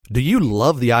Do you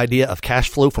love the idea of cash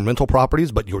flow from rental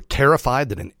properties, but you're terrified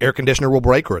that an air conditioner will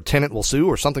break or a tenant will sue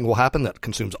or something will happen that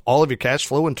consumes all of your cash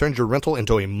flow and turns your rental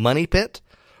into a money pit?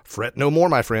 Fret no more,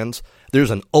 my friends.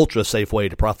 There's an ultra-safe way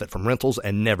to profit from rentals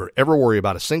and never, ever worry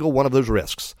about a single one of those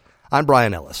risks. I'm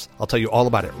Brian Ellis. I'll tell you all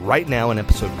about it right now in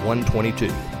episode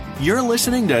 122. You're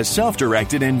listening to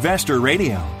Self-Directed Investor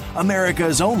Radio,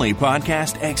 America's only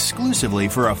podcast exclusively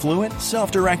for affluent,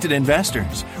 self-directed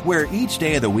investors, where each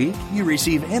day of the week you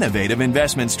receive innovative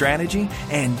investment strategy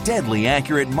and deadly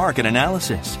accurate market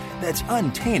analysis that's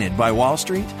untainted by Wall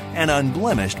Street and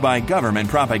unblemished by government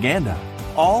propaganda,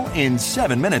 all in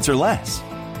 7 minutes or less.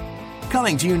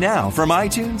 Coming to you now from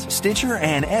iTunes, Stitcher,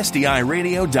 and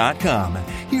SDIRadio.com,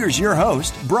 here's your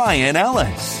host, Brian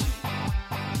Ellis.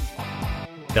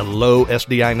 Hello,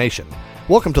 SDI Nation.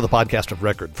 Welcome to the podcast of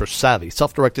record for savvy,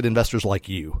 self-directed investors like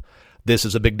you. This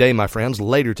is a big day, my friends.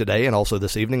 Later today and also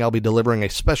this evening, I'll be delivering a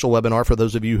special webinar for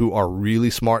those of you who are really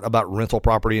smart about rental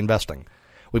property investing.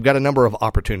 We've got a number of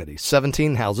opportunities,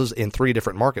 17 houses in 3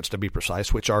 different markets to be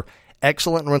precise, which are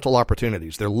excellent rental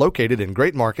opportunities. They're located in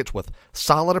great markets with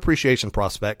solid appreciation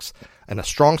prospects and a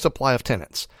strong supply of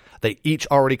tenants. They each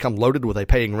already come loaded with a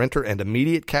paying renter and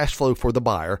immediate cash flow for the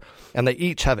buyer, and they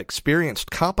each have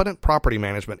experienced, competent property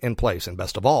management in place. And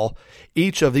best of all,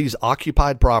 each of these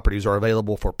occupied properties are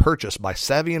available for purchase by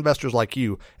savvy investors like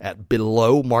you at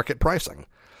below market pricing.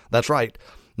 That's right.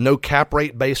 No cap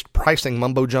rate-based pricing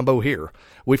mumbo-jumbo here.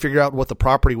 We figure out what the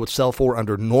property would sell for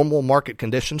under normal market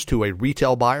conditions to a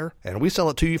retail buyer, and we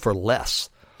sell it to you for less.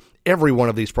 Every one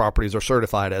of these properties are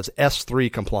certified as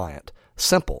S3 compliant.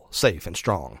 Simple, safe, and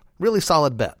strong. Really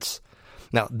solid bets.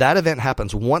 Now, that event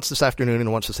happens once this afternoon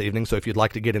and once this evening, so if you'd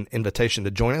like to get an invitation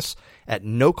to join us at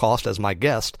no cost as my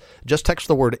guest, just text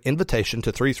the word invitation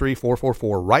to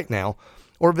 33444 right now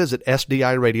or visit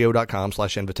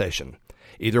sdiradio.com/invitation.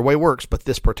 Either way works, but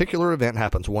this particular event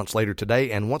happens once later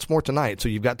today and once more tonight, so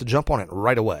you've got to jump on it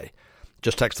right away.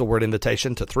 Just text the word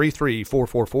invitation to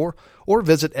 33444 or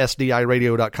visit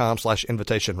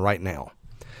sdiradio.com/invitation right now.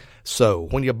 So,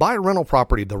 when you buy a rental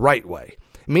property the right way,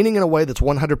 meaning in a way that's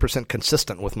 100%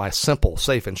 consistent with my simple,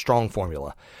 safe, and strong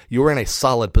formula, you're in a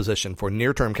solid position for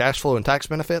near-term cash flow and tax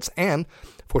benefits and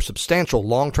for substantial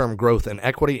long-term growth in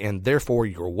equity and therefore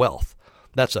your wealth.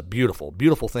 That's a beautiful,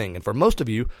 beautiful thing, and for most of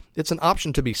you, it's an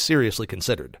option to be seriously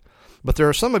considered. But there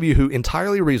are some of you who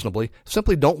entirely reasonably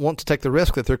simply don't want to take the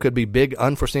risk that there could be big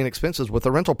unforeseen expenses with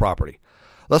a rental property.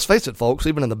 Let's face it, folks,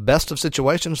 even in the best of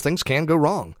situations, things can go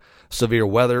wrong. Severe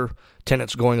weather,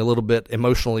 tenants going a little bit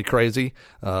emotionally crazy,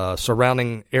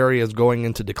 surrounding areas going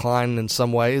into decline in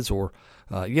some ways, or,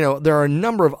 there are a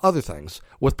number of other things.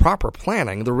 With proper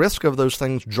planning, the risk of those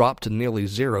things drop to nearly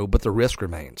zero, but the risk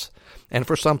remains. And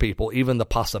for some people, even the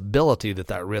possibility that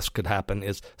that risk could happen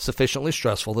is sufficiently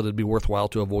stressful that it'd be worthwhile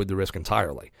to avoid the risk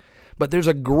entirely. But there's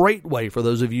a great way for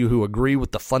those of you who agree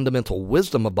with the fundamental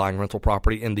wisdom of buying rental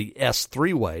property in the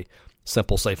S3 way,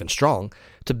 simple, safe, and strong,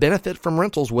 to benefit from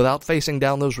rentals without facing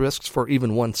down those risks for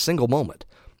even one single moment.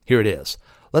 Here it is.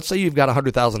 Let's say you've got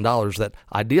 $100,000 that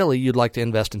ideally you'd like to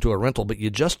invest into a rental, but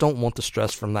you just don't want the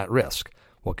stress from that risk.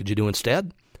 What could you do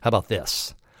instead? How about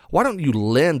this? Why don't you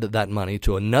lend that money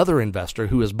to another investor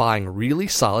who is buying really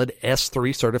solid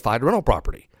S3 certified rental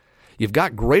property? You've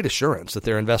got great assurance that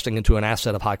they're investing into an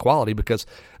asset of high quality because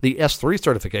the S3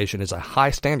 certification is a high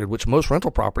standard which most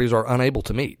rental properties are unable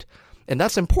to meet. And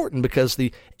that's important because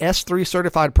the S3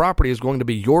 certified property is going to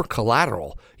be your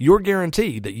collateral, your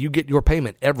guarantee that you get your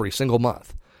payment every single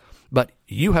month. But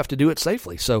you have to do it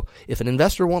safely. So if an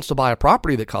investor wants to buy a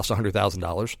property that costs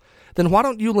 $100,000, then why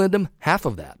don't you lend them half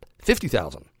of that,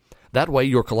 $50,000? That way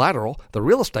your collateral, the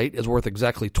real estate, is worth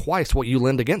exactly twice what you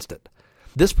lend against it.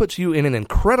 This puts you in an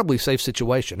incredibly safe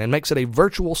situation and makes it a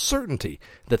virtual certainty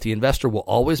that the investor will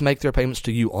always make their payments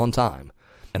to you on time.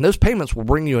 And those payments will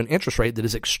bring you an interest rate that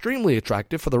is extremely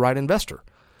attractive for the right investor.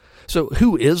 So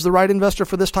who is the right investor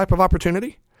for this type of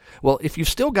opportunity? Well, if you've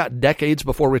still got decades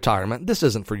before retirement, this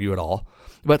isn't for you at all.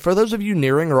 But for those of you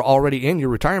nearing or already in your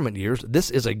retirement years, this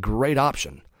is a great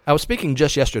option. I was speaking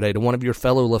just yesterday to one of your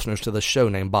fellow listeners to the show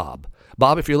named Bob.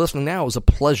 Bob, if you're listening now, it was a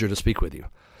pleasure to speak with you.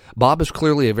 Bob is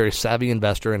clearly a very savvy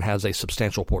investor and has a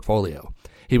substantial portfolio.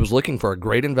 He was looking for a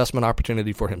great investment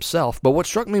opportunity for himself, but what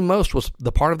struck me most was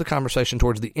the part of the conversation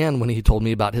towards the end when he told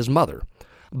me about his mother.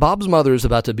 Bob's mother is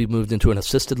about to be moved into an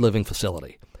assisted living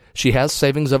facility. She has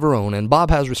savings of her own, and Bob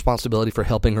has responsibility for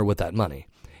helping her with that money.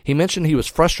 He mentioned he was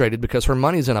frustrated because her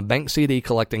money's in a bank CD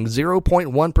collecting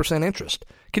 0.1% interest.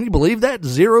 Can you believe that?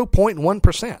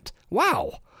 0.1%.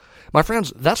 Wow. My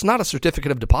friends, that's not a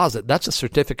certificate of deposit. That's a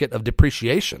certificate of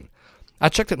depreciation. I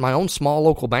checked at my own small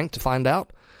local bank to find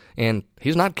out. And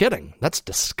he's not kidding. That's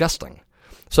disgusting.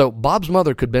 So Bob's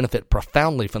mother could benefit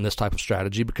profoundly from this type of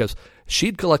strategy because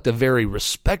she'd collect a very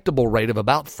respectable rate of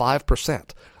about 5%,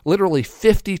 literally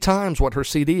 50 times what her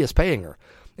CD is paying her.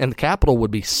 And the capital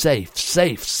would be safe.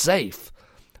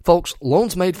 Folks,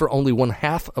 loans made for only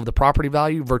 1/2 of the property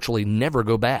value virtually never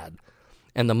go bad.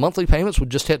 And the monthly payments would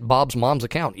just hit Bob's mom's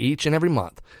account each and every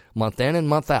month in and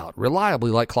month out,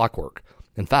 reliably like clockwork.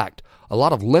 In fact, a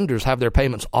lot of lenders have their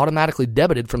payments automatically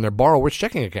debited from their borrowers'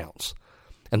 checking accounts.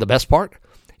 And the best part?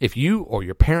 If you or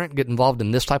your parent get involved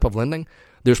in this type of lending,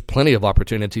 there's plenty of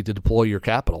opportunity to deploy your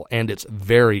capital, and it's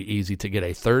very easy to get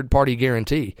a third-party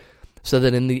guarantee so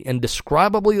that in the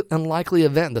indescribably unlikely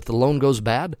event that the loan goes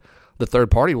bad, the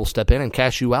third party will step in and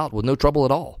cash you out with no trouble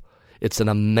at all. It's an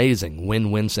amazing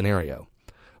win-win scenario.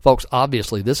 Folks,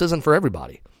 obviously this isn't for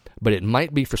everybody, but it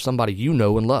might be for somebody you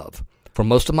know and love. For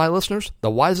most of my listeners, the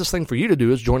wisest thing for you to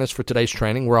do is join us for today's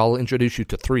training, where I'll introduce you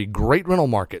to 3 great rental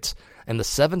markets and the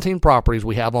 17 properties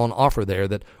we have on offer there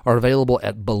that are available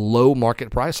at below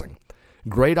market pricing.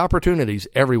 Great opportunities,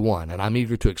 every one, and I'm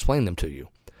eager to explain them to you.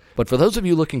 But for those of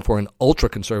you looking for an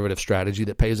ultra-conservative strategy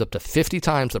that pays up to 50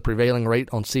 times the prevailing rate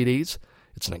on CDs,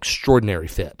 it's an extraordinary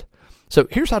fit. So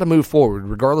here's how to move forward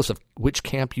regardless of which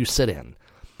camp you sit in.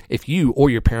 If you or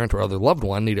your parent or other loved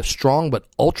one need a strong but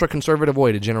ultra-conservative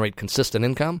way to generate consistent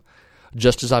income,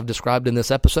 just as I've described in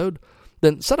this episode,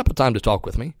 then set up a time to talk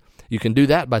with me. You can do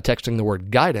that by texting the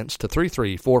word guidance to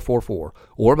 33444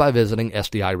 or by visiting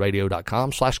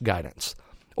sdiradio.com/guidance.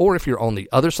 Or if you're on the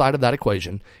other side of that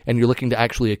equation and you're looking to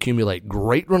actually accumulate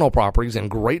great rental properties in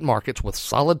great markets with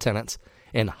solid tenants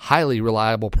and highly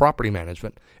reliable property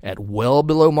management at well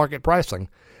below market pricing,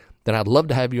 then I'd love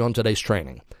to have you on today's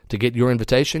training. To get your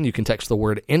invitation, you can text the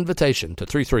word invitation to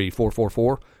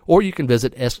 33444, or you can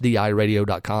visit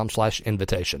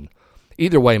sdiradio.com/invitation.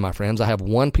 Either way, my friends, I have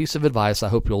one piece of advice I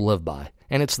hope you'll live by,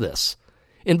 and it's this: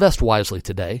 invest wisely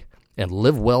today and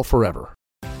live well forever.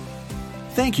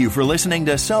 Thank you for listening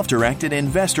to Self-Directed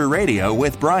Investor Radio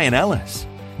with Brian Ellis.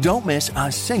 Don't miss a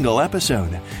single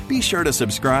episode. Be sure to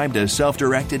subscribe to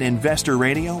Self-Directed Investor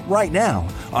Radio right now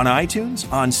on iTunes,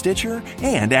 on Stitcher,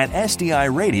 and at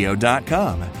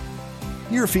SDIRadio.com.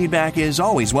 Your feedback is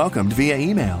always welcomed via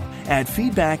email at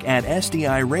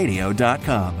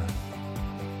feedback@SDIRadio.com.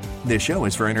 This show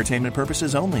is for entertainment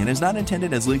purposes only and is not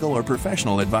intended as legal or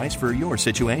professional advice for your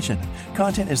situation.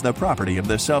 Content is the property of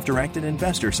the Self-Directed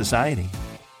Investor Society.